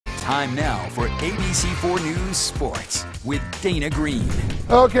Time now for ABC4 News Sports with Dana Green.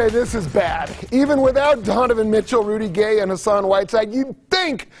 Okay, this is bad. Even without Donovan Mitchell, Rudy Gay, and Hassan Whiteside, you'd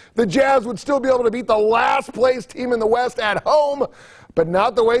think the Jazz would still be able to beat the last-place team in the West at home, but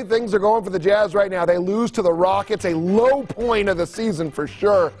not the way things are going for the Jazz right now. They lose to the Rockets, a low point of the season for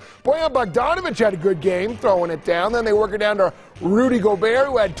sure. Bojan Bogdanovic had a good game, throwing it down. Then they work it down to Rudy Gobert,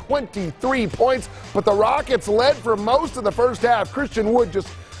 who had 23 points, but the Rockets led for most of the first half. Christian Wood just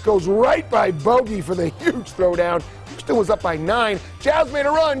goes right by Bogey for the huge throwdown. Houston was up by 9. Jazz made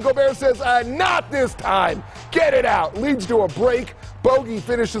a run. Gobert says, not this time. Get it out. Leads to a break. Bogey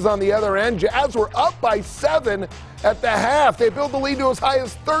finishes on the other end. Jazz were up by 7 at the half. They built the lead to as high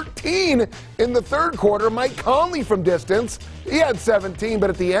as 13 in the third quarter. Mike Conley from distance, he had 17, but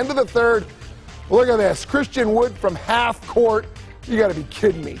at the end of the third, look at this. Christian Wood from half court. You got to be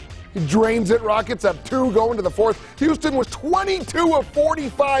kidding me. He drains it. Rockets up 2 going to the fourth. Houston was 22 of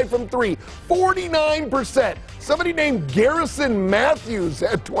 45 from 3, 49%. Somebody named Garrison Matthews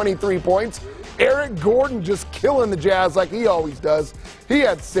had 23 points. Eric Gordon just killing the Jazz like he always does. He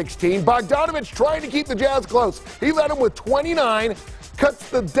had 16. Bogdanovic trying to keep the Jazz close. He led them with 29, cuts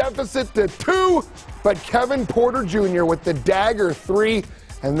the deficit to 2, but Kevin Porter Jr. with the dagger 3.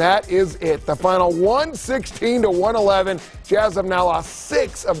 And that is it. The final 116 to 111. Jazz have now lost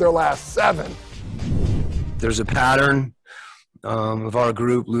 6 of their last 7. There's a pattern of our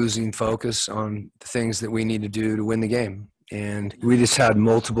group losing focus on the things that we need to do to win the game. And we just had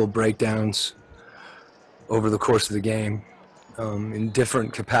multiple breakdowns over the course of the game in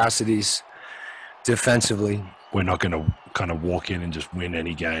different capacities defensively. We're not going to kind of walk in and just win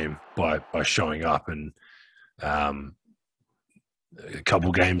any game by showing up. And a couple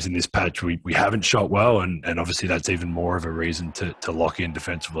games in this patch we haven't shot well, and obviously that's even more of a reason to lock in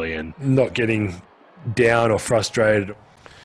defensively and not getting down or frustrated.